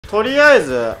とりあえ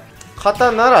ず肩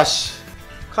を鳴らし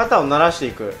て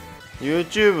いく。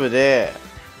 YouTube で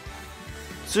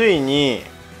ついに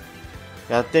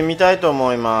やってみたいと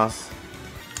思います。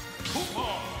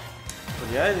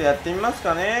とりあえずやってみます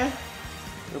かね。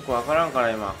よくわからんか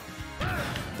ら今。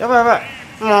やばいやばい。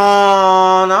も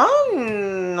う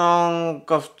なん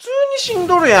か普通に死ん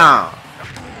どるや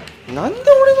ん。なんで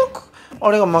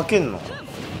俺が負けんの。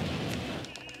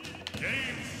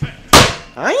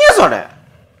なんやそれ。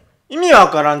意味わ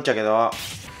からんちゃけど。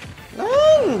な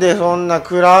んでそんな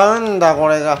食らうんだこ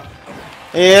れが。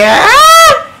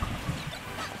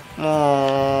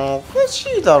もうおかし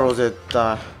いだろ絶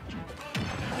対。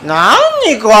な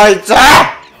にこいつ。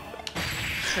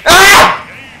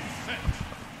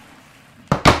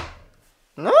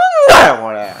なんだよ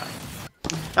これ。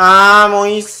もう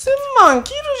1000万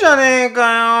切るじゃねえ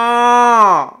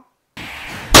かよ。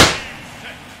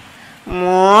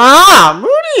もう無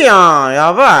理やん。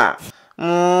やばい。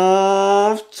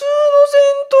もう普通の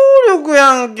戦闘力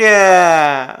やんけ。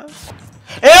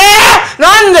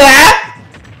なんで。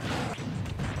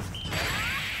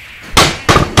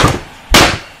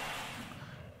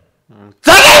ふ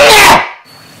ざけんね。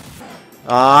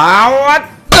終わっ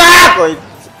たーこいつ。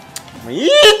もういい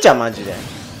じゃんマジで。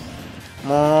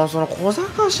もうその小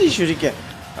賢しい手裏剣。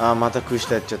また食い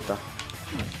下やっちゃった。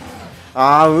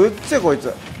うっせこい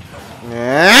つ。ね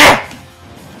え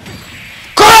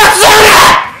殺す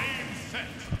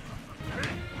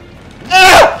な。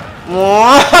も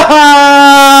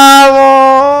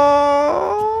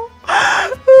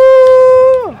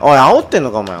うおい煽ってん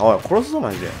のかお前。おい殺すぞ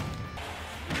マジで。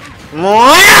もう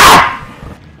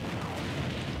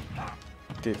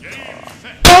出た。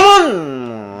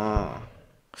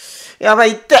やばい、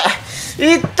いった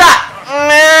いった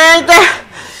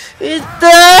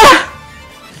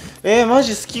マ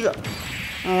ジ隙が。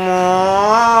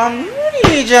もう無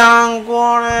理じゃん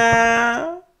これ。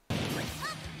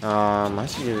マ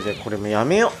ジでこれもうや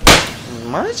めよう。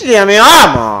マジでやめよ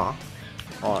うも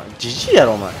う。おいジジイや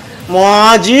ろお前。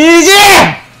もうジジイ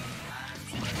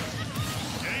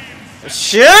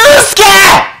俊介。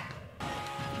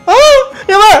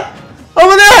やばい危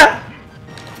ねえ。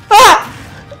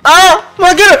負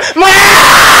ける。な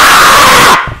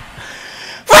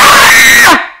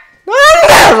ん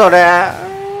だよそれ。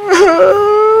も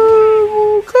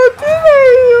う勝てない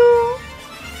よ。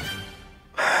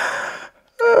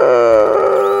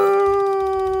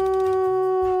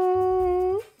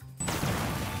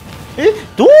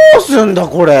どうすんだ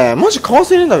これ。マジかわ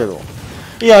せねえんだけど。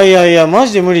いやマ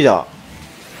ジで無理だ。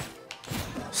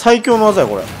最強の技や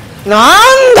これ。なん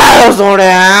だよそ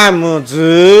れ。もう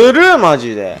ずるマ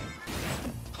ジで。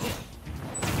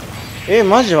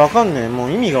マジわかんねえ。も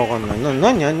う意味がわかんない。意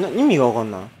味がわか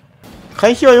んない。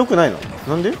回避は良くないの。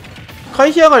なんで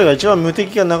回避上がりが一番無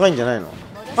敵が長いんじゃないの。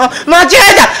間違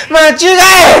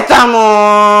えた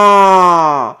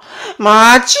もう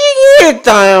間違え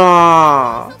たよ。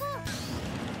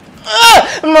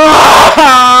もう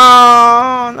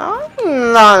なん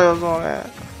だよそ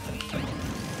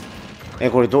れ。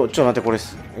これちょっと待って、これ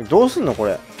どうすんのこ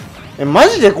れ。マ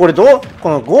ジでこれこ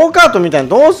のゴーカートみたいな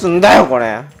どうすんだよこ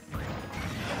れ。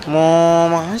もう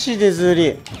マジでず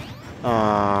り。も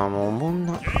うおもん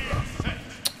な。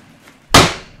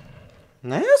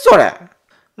なんやそれ。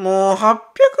もう800万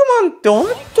って終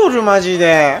わっとるマジ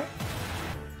で。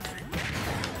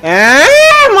マ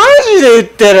ジで言っ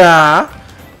てる。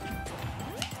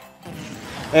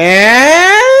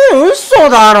嘘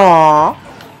だろ。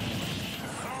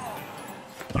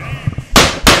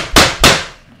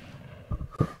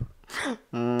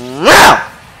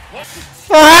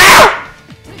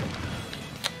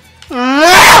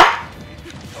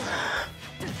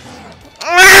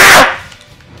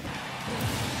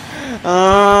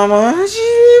マジで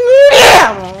無理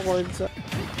やもうこいつ。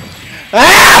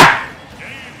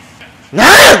なん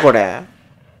やこれ。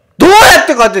どうやっ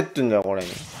て勝てってんだよこれ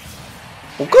に。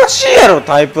おかしいやろ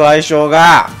タイプ相性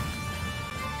が。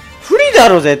不利だ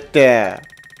ろ絶対。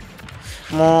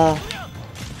も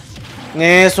う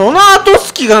ねえ、その後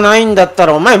隙がないんだった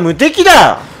らお前無敵だ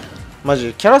よマ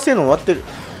ジ。キャラ性能終わってる。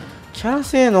キャラ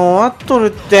性能終わっとる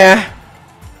って。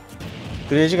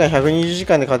プレイ時間120時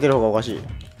間で勝てる方がおかしい。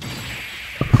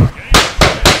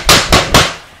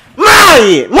もう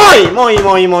い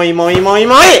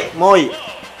い。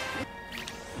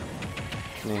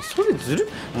ねえ、それずる。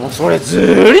もうそれず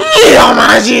るいよ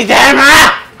マジで。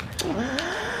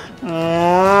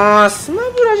もうスマ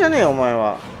ブラじゃねえよお前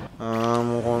は。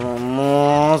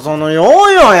もうそのヨー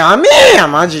ヨーやめえや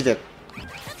マジで。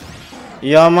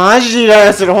いやマジでイライ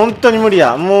ラする。本当に無理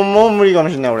や。もう無理かも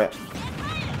しんない俺。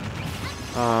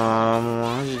もう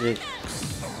マジで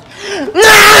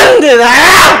なんでだよ。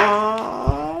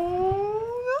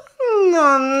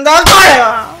なんだこれ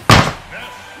は。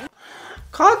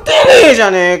勝てねえじゃ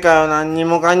ねえかよ、何に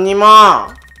もかんにも。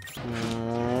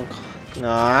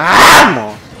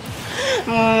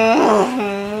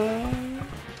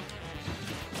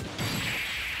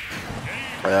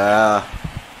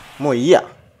もういいや。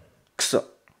クソ。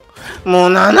も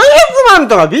う700万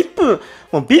とかVIP、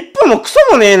もうVIPもクソ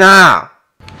もねえな。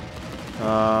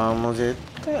もう絶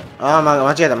対。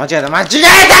間違えた、間違えた、間違え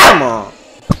たも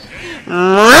う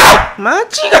間違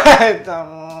えた、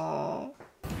も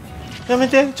う。やめ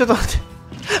て、ちょっと待って。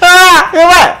や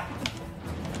ばい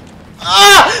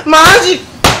マジい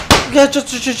や、嘘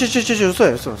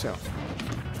や、嘘や。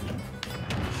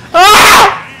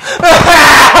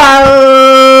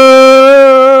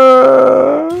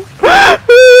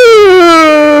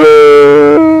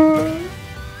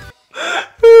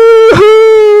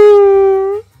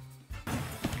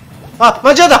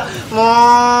間違えた。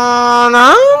もうなん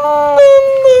なんだ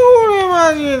これ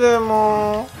マジで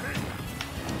もう。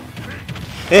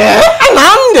なん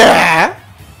で？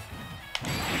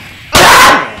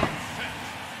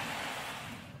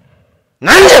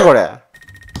なんだよこれ。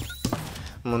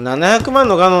もう700万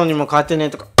のガノンにも勝てねえ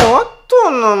とか終わっと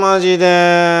んのマジ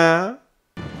で。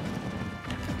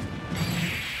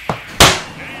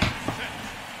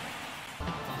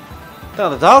だ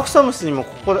からダークサムスにも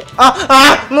ここでもう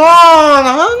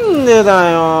なんでだ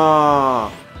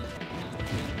よ。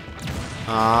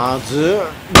ず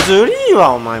りー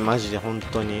わお前マジで本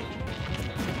当に。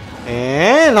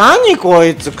何こ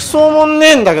いつクソおもんね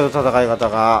えんだけど戦い方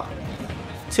が。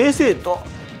正々と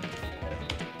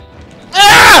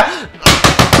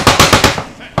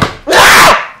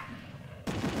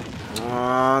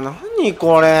何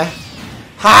これ。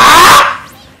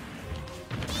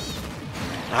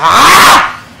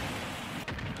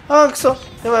くそ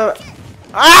やばいやばい。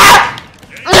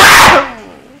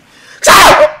くそ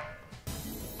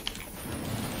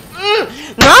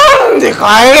なんで帰れ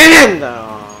ねえんだよ。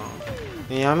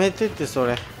やめてってそ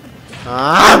れ。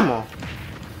も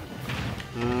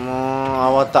う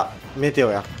終わった。メテ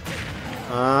オや。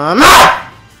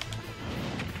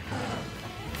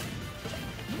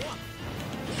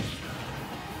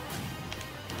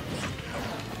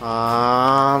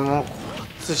もうこ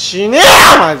いつ死ねえよ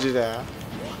マジで。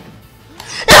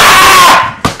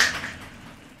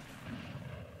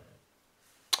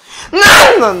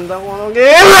なんだこのゲーム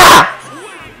は。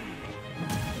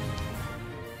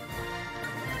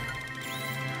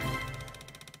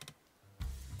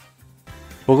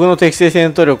僕の適正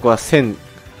戦闘力は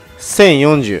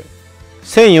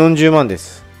1040万で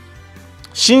す。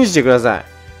信じてください。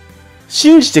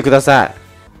信じてください。